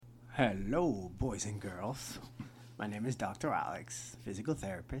Hello, boys and girls. My name is Dr. Alex, physical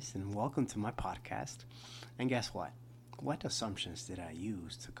therapist, and welcome to my podcast. And guess what? What assumptions did I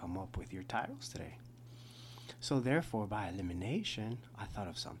use to come up with your titles today? So, therefore, by elimination, I thought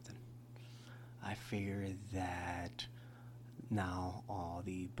of something. I figured that now all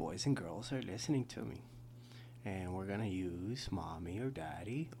the boys and girls are listening to me. And we're going to use mommy or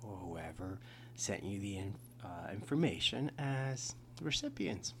daddy or whoever sent you the information as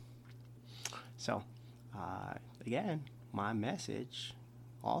recipients. So, again, my message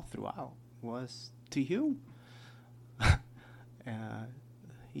all throughout was to you,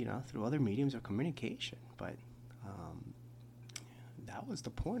 through other mediums of communication. But that was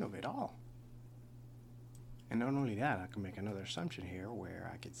the point of it all. And not only that, I can make another assumption here where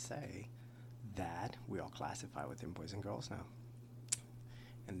I could say that we all classify within boys and girls now.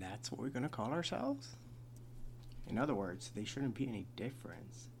 And that's what we're going to call ourselves. In other words, there shouldn't be any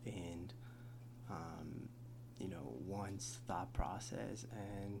difference in one's thought process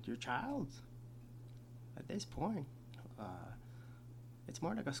and your child's. At this point, it's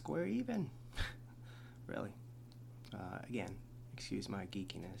more like a square even. Really. Again, excuse my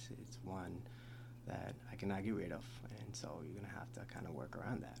geekiness. It's one that I cannot get rid of, and so you're going to have to kind of work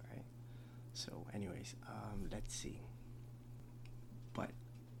around that, right? So anyways, let's see. But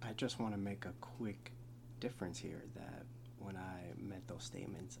I just want to make a quick difference here that when I made those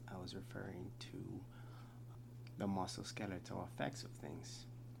statements, I was referring to the musculoskeletal effects of things,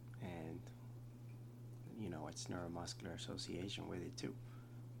 and it's neuromuscular association with it too.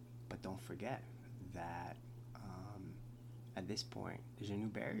 But don't forget that at this point, there's a new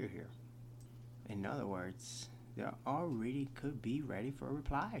barrier here. In other words, they already could be ready for a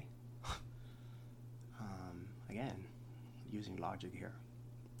reply. Again, using logic here,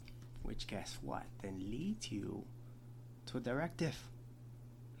 which guess what? Then leads you to a directive.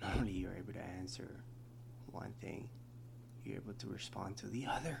 Not only you're able to answer one thing, you're able to respond to the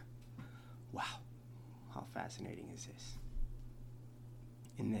other. Wow, how fascinating is this?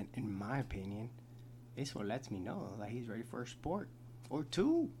 And then, in my opinion, this what lets me know that he's ready for a sport or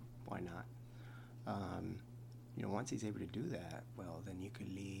two. Why not? Once he's able to do that, well, then you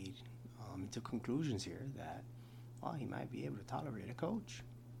could lead into conclusions here that, well, he might be able to tolerate a coach.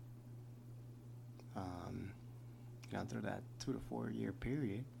 Through that 2 to 4 year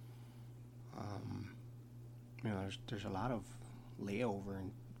period, there's a lot of layover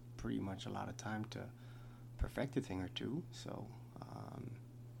and pretty much a lot of time to perfect a thing or two. So,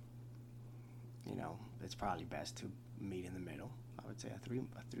 it's probably best to meet in the middle. I would say a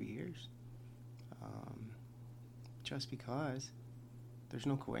 3 years. Just because there's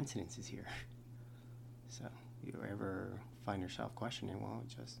no coincidences here. So, you ever find yourself questioning, well,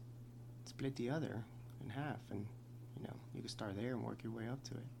 just split the other in half, and you can start there and work your way up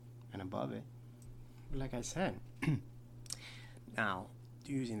to it and above it. But like I said, now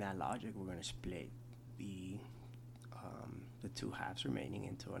using that logic, we're going to split the two halves remaining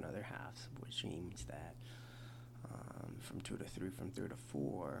into another half, which means that from 2 to 3, from 3 to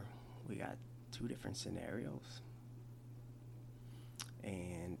 4, we got 2 different scenarios,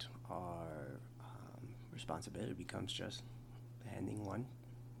 and our responsibility becomes just handing one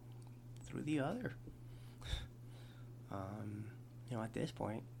through the other. At this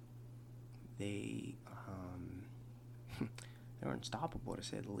point, they they're unstoppable, to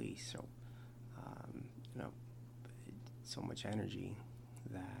say the least. So, so much energy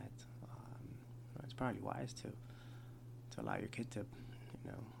that it's probably wise to allow your kid to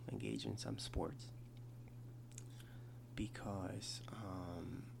engage in some sports, because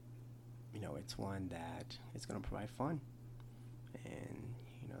it's one that it's going to provide fun, and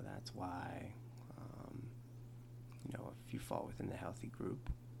that's why if you fall within the healthy group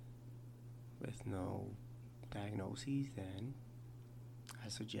with no diagnoses, then I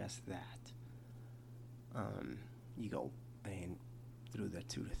suggest that you go and through the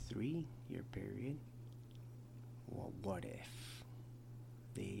 2 to 3 year period. Well, what if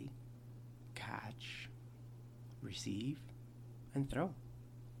they catch, receive, and throw?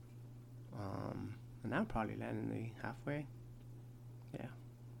 And I'll probably land in the halfway. Yeah,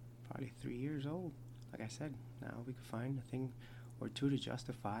 probably 3 years old. Like I said, now we could find a thing or two to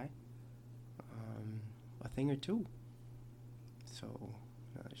justify a thing or two. So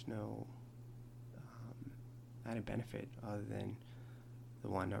there's no added benefit other than the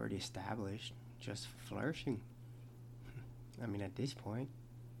one already established, just flourishing. I mean, at this point,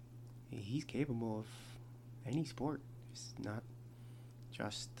 he's capable of any sport. It's not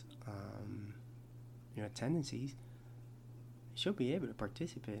just tendencies. He'll be able to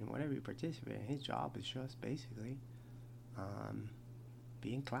participate in whatever he participates in. His job is just basically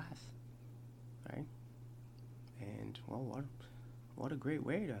be in class, right? And well, what a great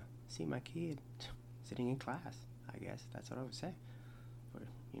way to see my kid sitting in class. I guess that's what I would say. For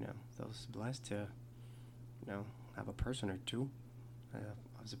those blessed to have a person or two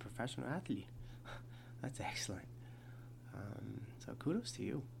as a professional athlete. That's excellent. So kudos to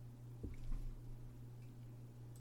you.